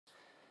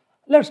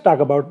Let's talk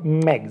about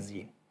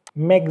MXene.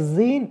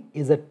 MXene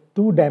is a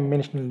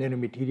two-dimensional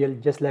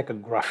nanomaterial just like a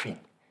graphene.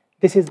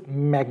 This is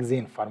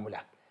MXene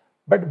formula.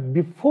 But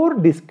before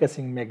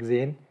discussing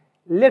MXene,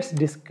 let's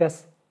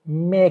discuss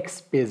MAX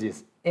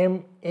spaces,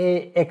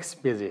 MAX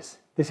spaces.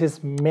 This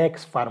is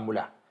MAX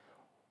formula.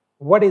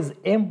 What is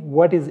M,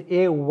 what is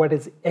A, what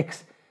is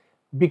X?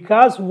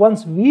 Because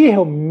once we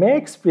have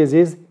MAX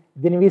spaces,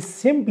 then we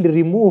simply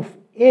remove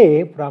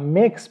A from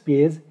MAX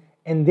space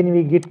and then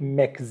we get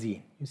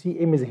MXene. You see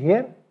M is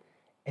here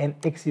and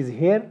X is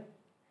here,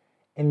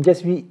 and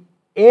just we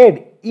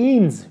add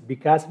enes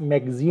because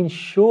MXene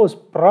shows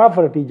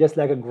property just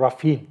like a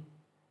graphene.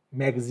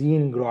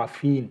 MXene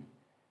graphene.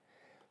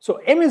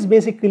 So M is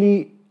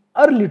basically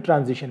early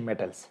transition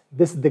metals.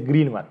 This is the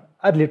green one,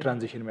 early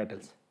transition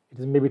metals. It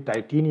is maybe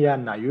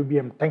titanium,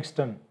 niobium,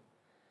 tungsten.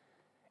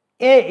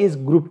 A is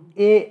group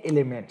A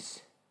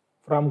elements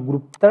from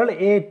group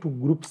 3A to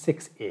group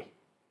 6A.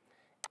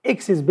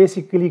 X is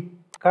basically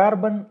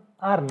carbon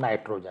or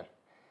nitrogen.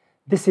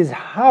 This is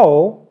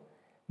how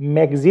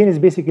MXene is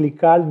basically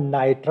called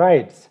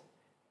nitrides,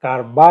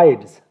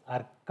 carbides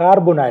or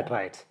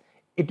carbonitrides.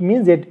 It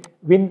means that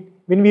when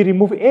we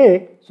remove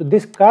A, so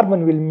this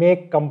carbon will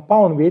make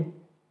compound with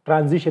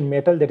transition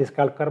metal that is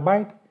called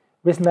carbide,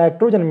 which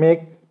nitrogen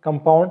make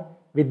compound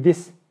with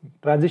this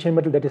transition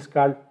metal that is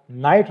called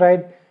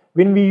nitride.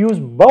 When we use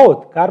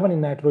both carbon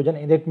and nitrogen,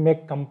 and it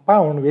make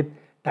compound with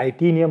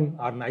titanium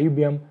or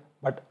niobium,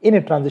 but in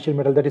a transition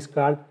metal that is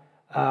called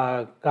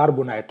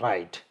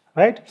carbonitride,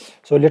 right?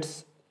 So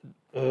let's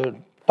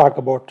talk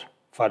about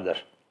further.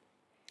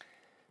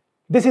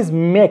 This is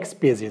MAX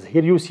spaces.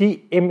 Here you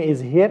see M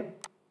is here,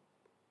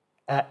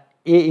 A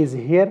is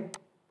here,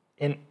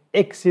 and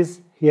X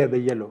is here, the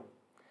yellow.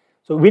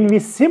 So when we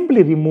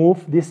simply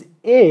remove this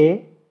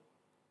A,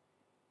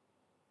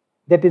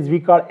 that is we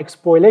call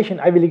exfoliation.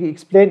 I will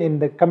explain in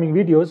the coming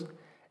videos.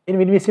 And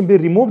when we simply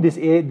remove this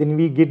A, then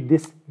we get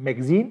this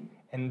MXene,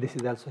 and this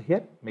is also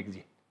here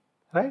MXene,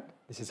 right?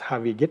 This is how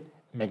we get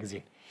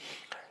MXene.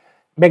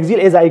 MXene,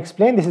 as I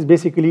explained, this is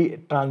basically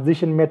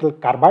transition metal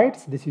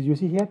carbides. This is you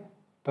see here,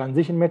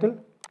 transition metal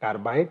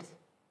carbides,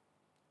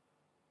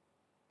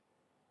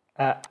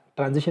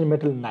 transition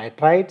metal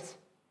nitrides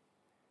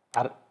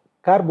or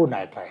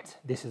carbonitrides.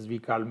 This is we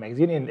call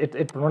MXene, and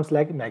it pronounced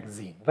like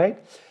MXene,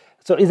 right?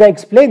 So as I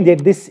explained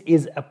that this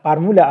is a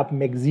formula of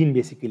MXene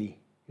basically.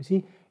 You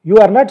see, you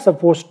are not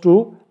supposed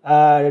to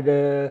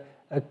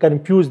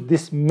confuse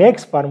this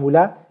MAX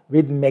formula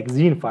with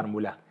MXene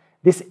formula.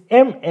 This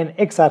M and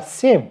X are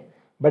same,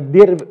 but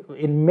there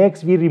in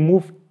MAX we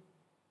remove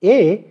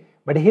A,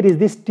 but here is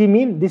this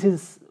timine, this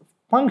is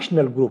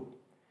functional group.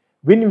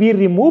 When we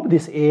remove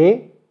this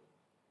A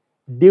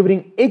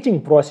during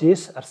etching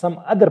process or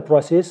some other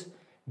process,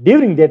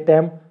 during that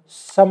time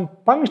some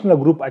functional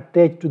group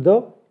attached to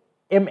the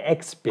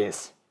MX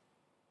space,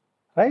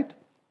 right?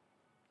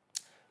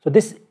 So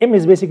this M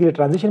is basically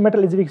transition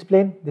metal as we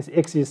explained, this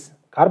X is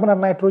carbon or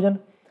nitrogen,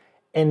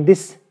 and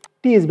this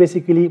T is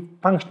basically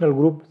functional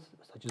group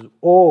such as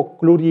O,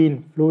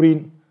 chlorine,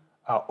 fluorine,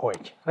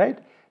 OH, right?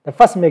 The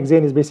first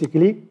MXene is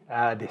basically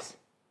this.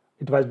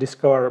 It was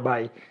discovered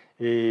by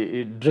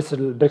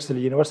Drexel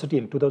University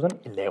in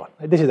 2011.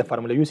 This is the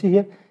formula you see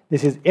here.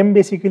 This is M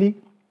basically,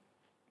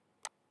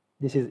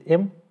 this is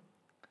M,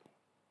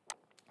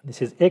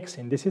 this is X,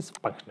 and this is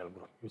functional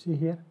group. You see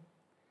here,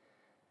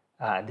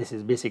 this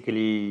is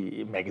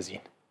basically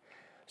MXene.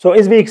 So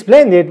as we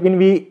explained that when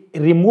we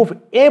remove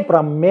A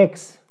from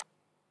MAX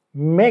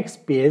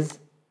space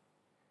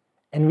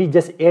and we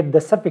just add the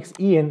suffix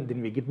en,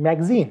 then we get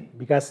MXene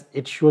because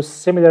it shows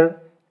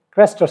similar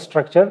crystal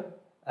structure,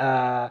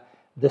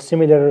 the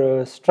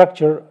similar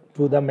structure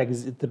to the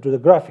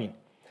graphene.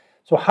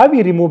 So how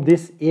we remove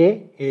this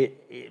A,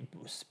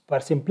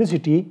 for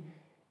simplicity,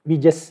 we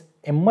just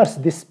immerse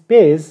this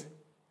space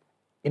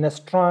in a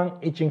strong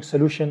etching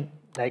solution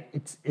like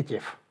it's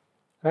HF,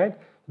 right?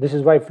 This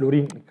is why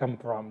fluorine come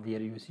from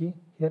there, you see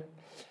here.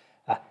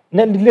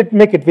 Now let's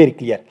make it very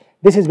clear.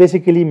 This is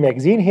basically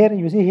MXene here,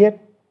 you see here,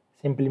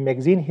 simply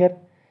MXene here.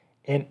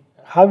 And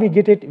how we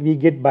get it? We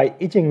get by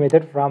etching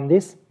method from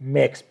this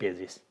MAX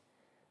spaces.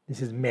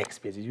 This is MAX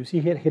spaces, you see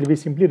here. Here we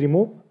simply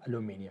remove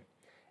aluminum.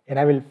 And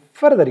I will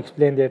further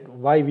explain that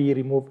why we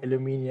remove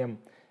aluminum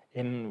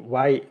and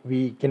why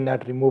we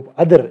cannot remove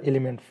other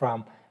element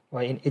from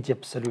in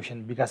HF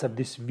solution because of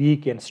this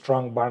weak and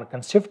strong bond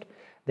concept.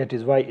 That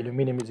is why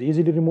aluminum is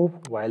easily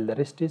removed while the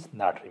rest is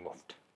not removed.